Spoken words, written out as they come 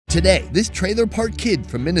Today, this trailer park kid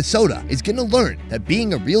from Minnesota is gonna learn that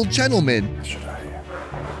being a real gentleman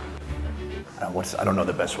I don't know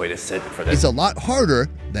the best way to sit for this. is a lot harder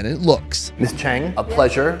than it looks. Miss Chang, a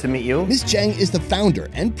pleasure to meet you. Miss Chang is the founder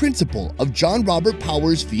and principal of John Robert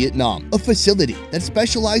Powers Vietnam, a facility that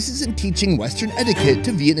specializes in teaching Western etiquette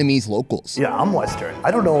to Vietnamese locals. Yeah, I'm Western. I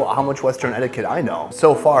don't know how much Western etiquette I know.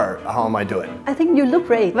 So far, how am I doing? I think you look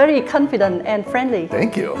great, very confident and friendly.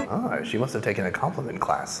 Thank you. Oh, she must have taken a compliment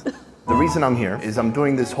class. The reason I'm here is I'm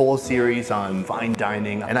doing this whole series on fine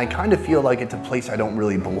dining, and I kind of feel like it's a place I don't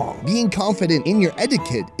really belong. Being confident in your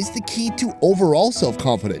etiquette is the key to overall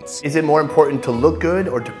self-confidence. Is it more important to look good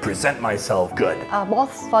or to present myself good?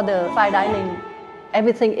 Both for the fine dining,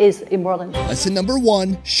 everything is important. Lesson number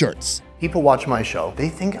 1, shirts. People watch my show. They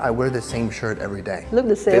think I wear the same shirt every day. Look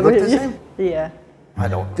the same. They look the same? Yeah. I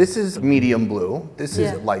don't. This is medium blue. This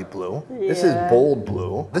is light blue. This is bold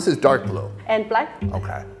blue. This is dark blue. And black?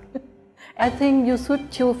 Okay. I think you should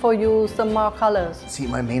choose for you some more colors. See,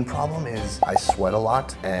 my main problem is I sweat a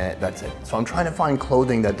lot, and that's it. So I'm trying to find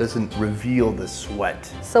clothing that doesn't reveal the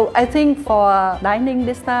sweat. So I think for dining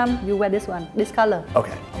this time, you wear this one, this color.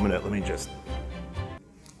 Okay, let me just,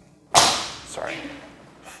 sorry,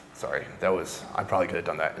 I probably could have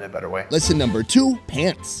done that in a better way. Lesson number 2,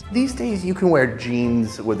 pants. These days you can wear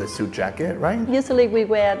jeans with a suit jacket, right? Usually we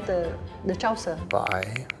wear the trouser.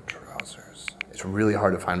 Buy trousers. It's really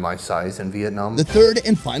hard to find my size in Vietnam. The third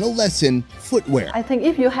and final lesson, footwear. I think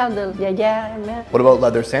if you have the What about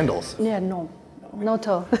leather sandals? yeah, no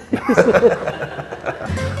toe.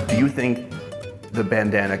 Do you think the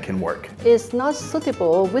bandana can work? It's not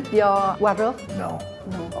suitable with your wardrobe. No.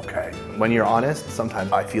 No. Okay. When you're honest,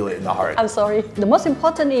 sometimes I feel it in the heart. I'm sorry. The most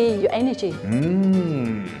important is your energy.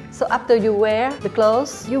 So after you wear the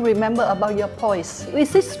clothes, you remember about your poise. We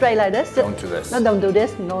sit straight like this. Don't do this. No, don't do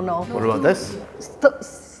this. No. What about this?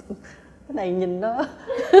 Cái này nhìn nó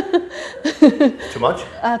Too much?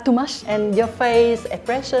 too much, and your face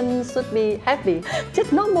expression should be happy.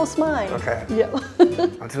 Just normal smile. Okay. Yeah.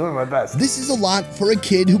 I'm doing my best. This is a lot for a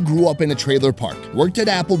kid who grew up in a trailer park, worked at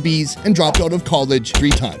Applebee's, and dropped out of college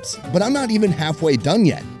 3 times. But I'm not even halfway done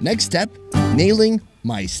yet. Next step, nailing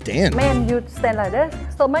my stand. Man, you stand like this.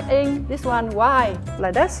 Stomach in. This one wide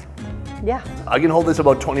like this. Yeah. I can hold this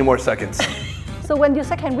about 20 more seconds. So when you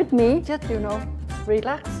shake hand with me, just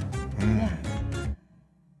relax. Yeah.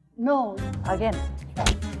 No, again.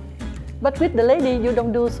 But with the lady, you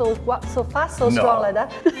don't do so fast, so strong like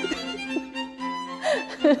that.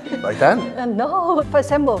 Like that? No. For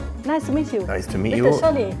example, nice to meet you. Nice to meet Mr. you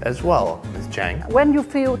Sonny. as well, Ms. Chang. When you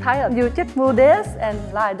feel tired, you just move this and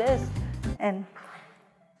like this, and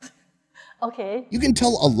okay. You can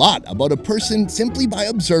tell a lot about a person simply by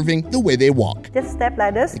observing the way they walk. Just step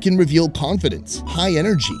like this. It can reveal confidence, high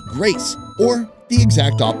energy, grace, or the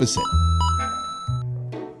exact opposite.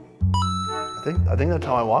 I think that's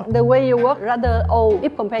how I walk. The way you walk rather old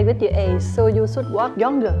if compared with your age, so you should walk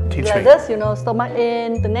younger. Teach like me. this, stomach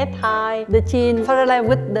in, the neck high, the chin parallel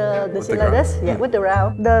with the chin like this. Yeah, with the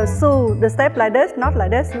round. The shoe, the step like this, not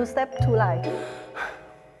like this. You step too light.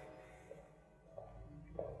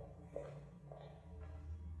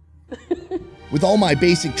 With all my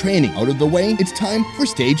basic training out of the way, it's time for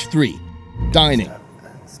stage 3, dining.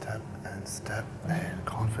 Step and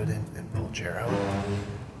confident and pull chair out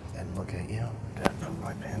and look at you. Put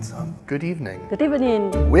my pants on. Good evening. Good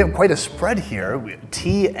evening. We have quite a spread here. We have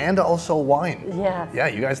tea and also wine. Yeah. Yeah,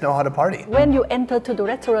 you guys know how to party. When you enter to the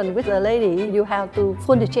restaurant with a lady, you have to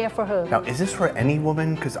pull the chair for her. Now, is this for any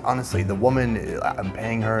woman? Because honestly, the woman, I'm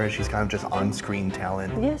paying her, she's kind of just on-screen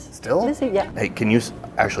talent. Yes. Still? This is, yeah. Hey, can you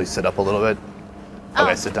actually sit up a little bit?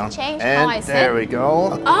 Okay, sit down. Change how I And sit. there we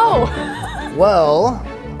go. Oh! Well,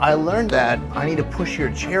 I learned that I need to push your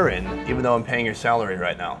chair in, even though I'm paying your salary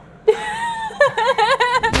right now.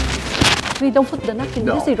 We don't put the napkin.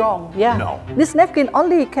 No. This is wrong. Yeah. No. This napkin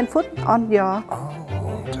only can put on your.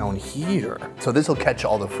 Oh, down here. So this will catch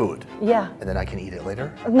all the food. Yeah. And then I can eat it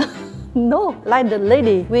later? No, like the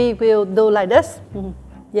lady, we will do like this.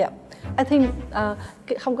 Yeah. I think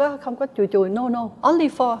không có chùi. No. Only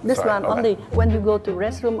for this Sorry, one. okay. Only when you go to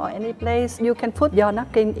restroom or any place, you can put your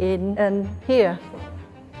napkin in and here.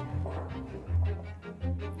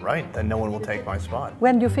 Right, then no one will take my spot.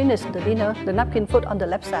 When you finish the dinner, the napkin put on the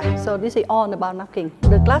left side. So this is all about napkin.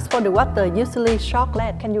 The glass for the water usually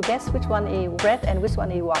chocolate. Can you guess which one is red and which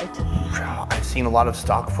one is white? I've seen a lot of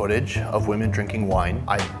stock footage of women drinking wine.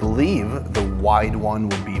 I believe the wide one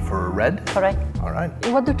would be for red. Correct. All right.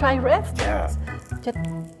 You want to try red? Yeah. Just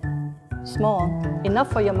small,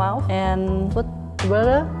 enough for your mouth, and put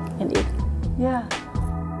butter and eat. Yeah.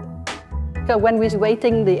 Because when we're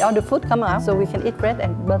waiting, the other food come out, so we can eat bread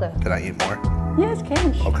and butter. Can I eat more? Yes,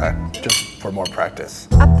 can. Okay, just for more practice.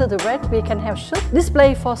 After the bread, we can have soup. This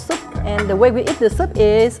plate for soup, and the way we eat the soup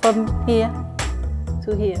is from here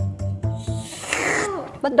to here.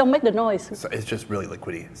 But don't make the noise. So it's just really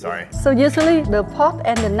liquidy, sorry. So usually the fork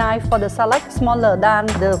and the knife for the salad smaller than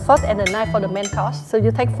the fork and the knife for the main course. So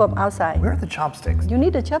you take from outside. Where are the chopsticks? You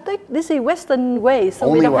need a chopstick? This is Western way, so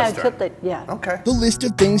Only we don't Western. have chopstick. Yeah. Okay. The list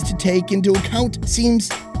of things to take into account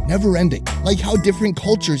seems never-ending, like how different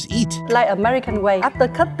cultures eat. Like American way. After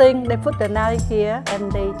cutting, they put the knife here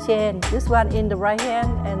and they change this one in the right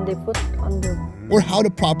hand and they put on the... Or how to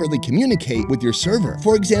properly communicate with your server.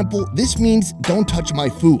 For example, this means don't touch my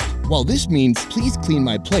food, while this means please clean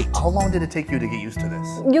my plate. How long did it take you to get used to this?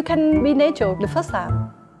 You can be natural the first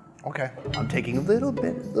time. Okay. I'm taking a little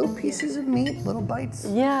pieces of meat, little bites.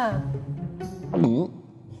 Yeah.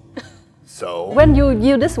 So... When you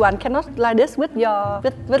use this one, cannot like this with your...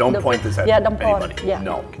 With don't the, point this at don't point. anybody. Yeah.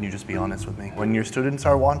 No. Can you just be honest with me? When your students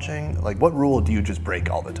are watching, like what rule do you just break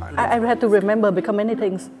all the time? I have to remember because many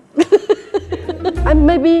things. And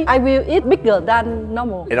maybe I will eat bigger than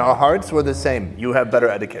normal. In our hearts, we're the same. You have better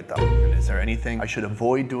etiquette though. And is there anything I should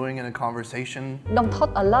avoid doing in a conversation? Don't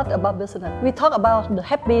talk a lot about business. We talk about the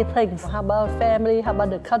happy things. How about family? How about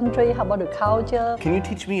the country? How about the culture? Can you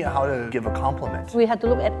teach me how to give a compliment? We have to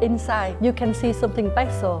look at inside. You can see something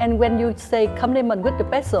special. And when you say compliment with the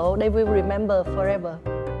special, they will remember forever.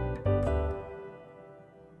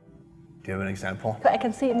 Do you have an example? I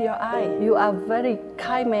can see in your eye, you are very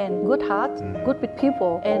kind man, good heart, good with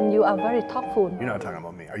people, and you are very thoughtful. You're not talking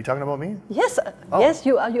about me. Are you talking about me? Yes, yes,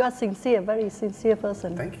 you are sincere, very sincere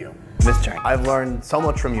person. Thank you. Miss Chang, I've learned so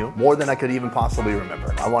much from you, more than I could even possibly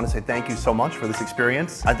remember. I want to say thank you so much for this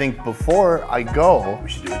experience. I think before I go, we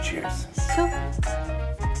should do a cheers. Sure.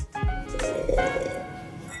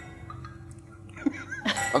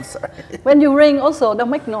 I'm sorry. When you ring also, don't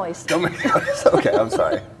make noise. Don't make noise. Okay, I'm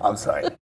sorry. I'm sorry.